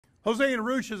Jose and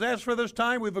Roosh has asked for this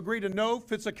time. We've agreed to no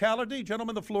physicality.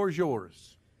 Gentlemen, the floor is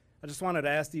yours. I just wanted to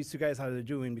ask these two guys how they're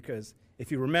doing because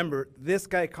if you remember, this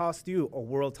guy cost you a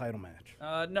world title match.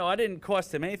 No, I didn't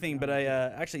cost him anything, but I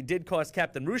actually did cost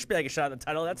Captain Rooshbag a shot at the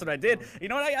title. That's what I did. You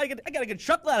know what? I got a good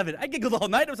chuckle out of it. I giggled all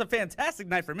night. It was a fantastic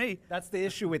night for me. That's the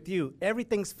issue with you.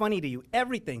 Everything's funny to you.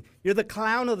 Everything. You're the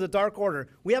clown of the Dark Order.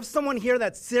 We have someone here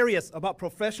that's serious about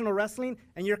professional wrestling,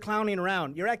 and you're clowning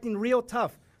around. You're acting real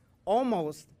tough.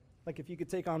 Almost like if you could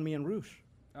take on me and Roosh.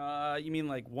 You mean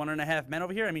like 1.5 men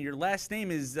over here? I mean, your last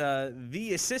name is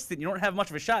The Assistant. You don't have much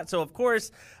of a shot, so of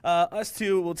course, us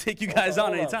two will take you guys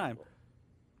on anytime.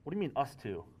 What do you mean, us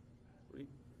two?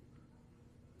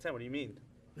 What do you mean?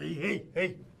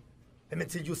 Hey. Let me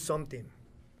tell you something.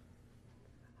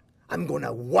 I'm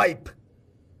gonna wipe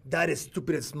that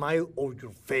stupid smile off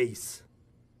your face.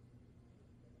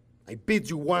 I beat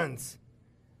you once,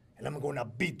 and I'm gonna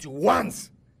beat you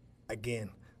once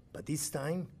again. But this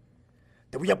time,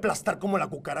 te voy a aplastar como la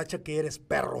cucaracha que eres,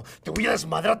 perro. Te voy a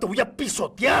desmadrar, te voy a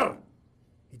pisotear.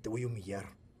 Y te voy a humillar.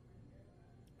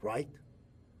 Right?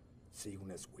 See you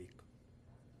next week.